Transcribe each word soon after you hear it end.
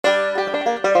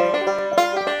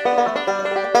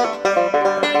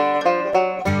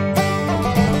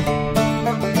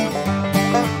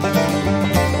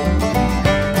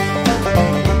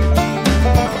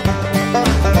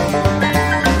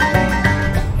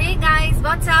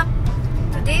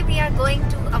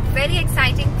very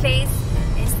exciting place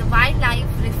is the Wildlife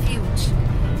Refuge.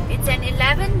 It's an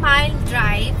 11-mile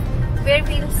drive where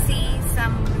we'll see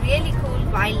some really cool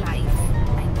wildlife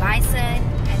like bison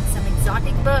and some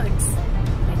exotic birds.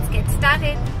 Let's get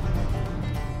started.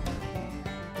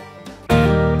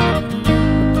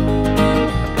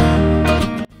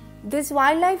 This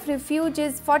wildlife refuge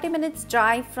is 40 minutes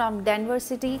drive from Denver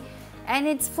City, and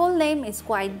its full name is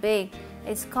quite big.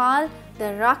 It's called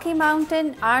the Rocky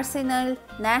Mountain Arsenal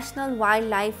National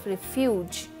Wildlife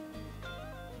Refuge.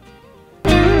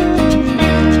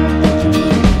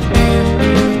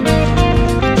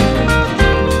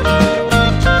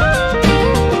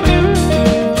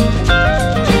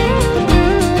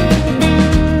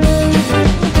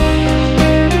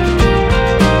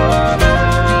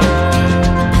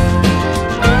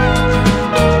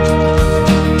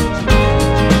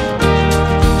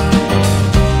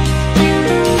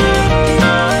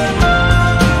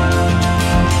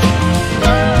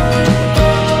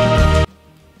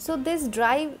 So this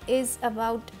drive is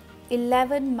about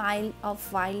 11 miles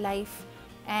of wildlife,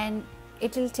 and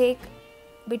it will take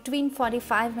between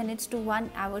 45 minutes to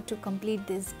 1 hour to complete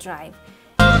this drive.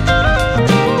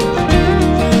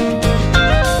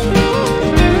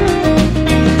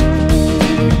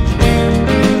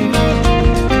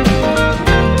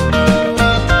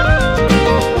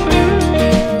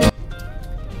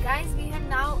 Guys, we have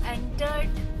now entered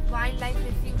Wildlife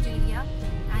Refuge area,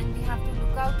 and we have to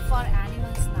look out for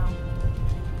animals now.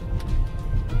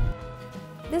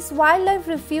 This wildlife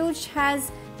refuge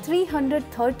has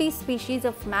 330 species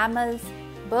of mammals,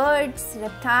 birds,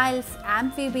 reptiles,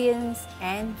 amphibians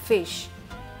and fish.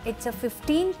 It's a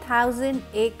 15,000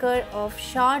 acre of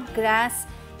short grass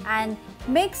and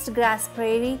mixed grass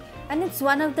prairie, and it's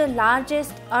one of the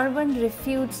largest urban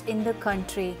refuges in the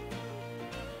country.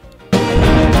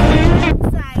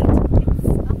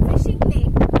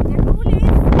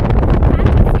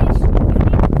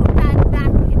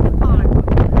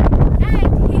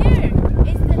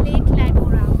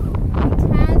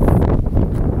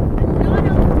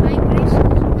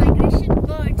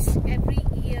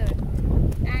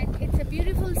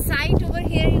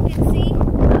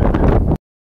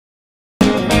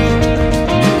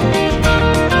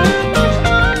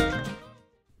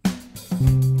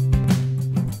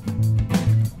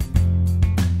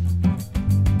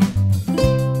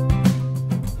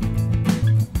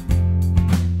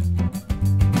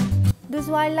 This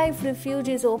wildlife refuge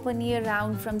is open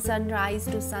year-round from sunrise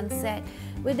to sunset,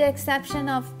 with the exception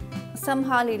of some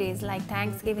holidays like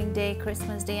Thanksgiving Day,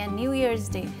 Christmas Day and New Year's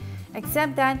Day.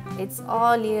 Except that it's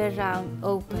all year-round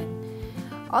open.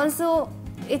 Also,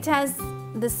 it has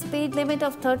the speed limit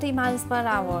of 30 miles per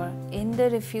hour in the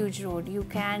refuge road. You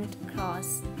can't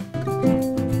cross.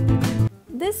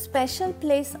 This special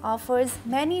place offers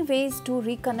many ways to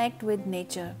reconnect with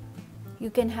nature. You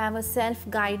can have a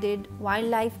self-guided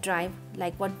wildlife drive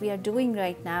like what we are doing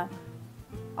right now,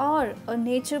 or a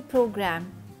nature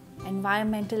program,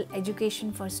 environmental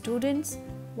education for students,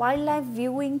 wildlife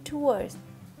viewing tours,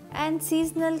 and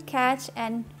seasonal catch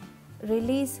and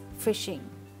release fishing.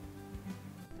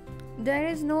 There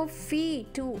is no fee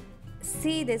to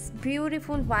see this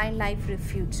beautiful wildlife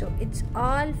refuge, so it's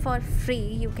all for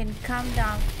free. You can come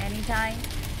down anytime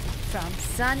from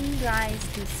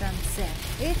sunrise to sunset.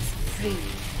 It's free.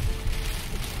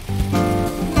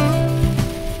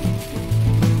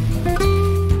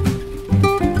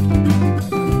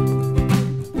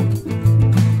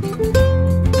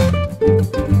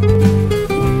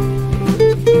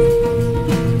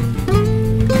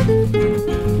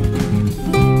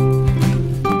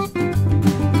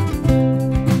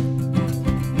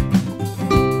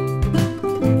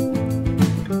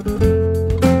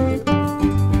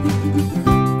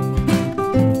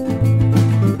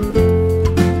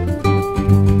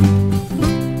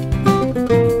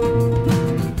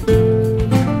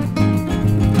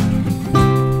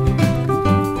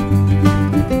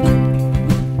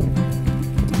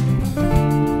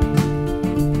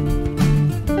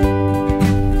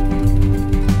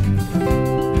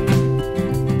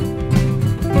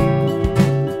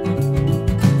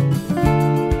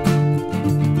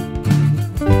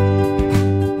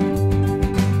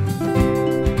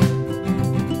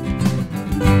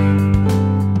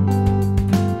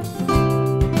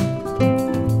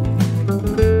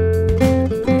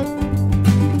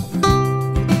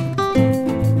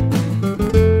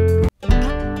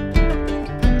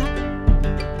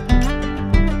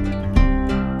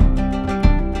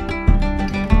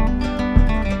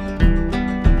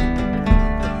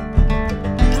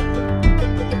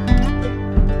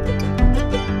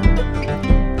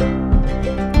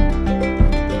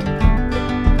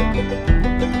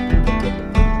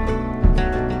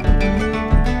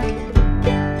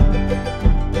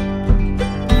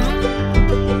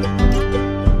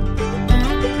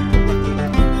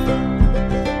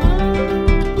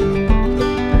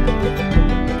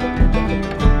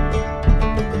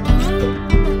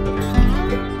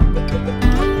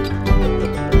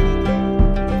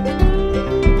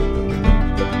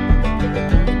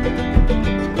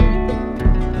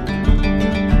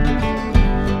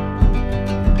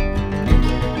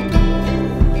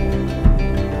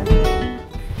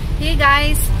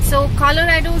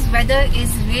 Colorado's weather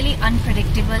is really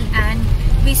unpredictable, and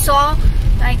we saw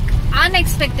like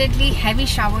unexpectedly heavy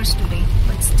showers today,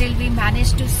 but still we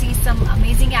managed to see some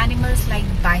amazing animals like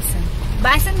bison.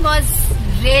 Bison was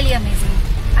really amazing.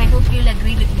 I hope you'll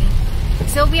agree with me.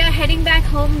 So we are heading back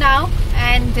home now,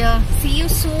 and see you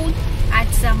soon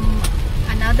at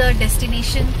another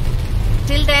destination.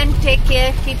 Till then, take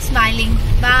care, keep smiling.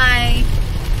 Bye.